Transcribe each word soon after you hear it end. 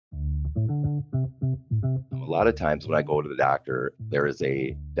A lot of times when I go to the doctor, there is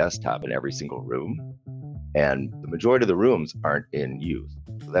a desktop in every single room, and the majority of the rooms aren't in use.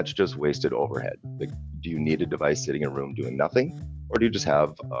 So that's just wasted overhead. Like, do you need a device sitting in a room doing nothing? Or do you just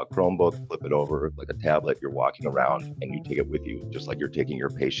have a Chromebook, flip it over like a tablet, you're walking around and you take it with you, just like you're taking your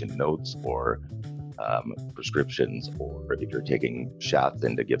patient notes or prescriptions, or if you're taking shots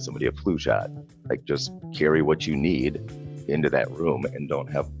in to give somebody a flu shot, like just carry what you need into that room and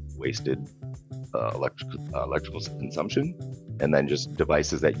don't have wasted electrical consumption, and then just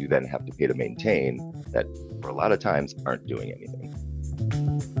devices that you then have to pay to maintain that for a lot of times aren't doing anything.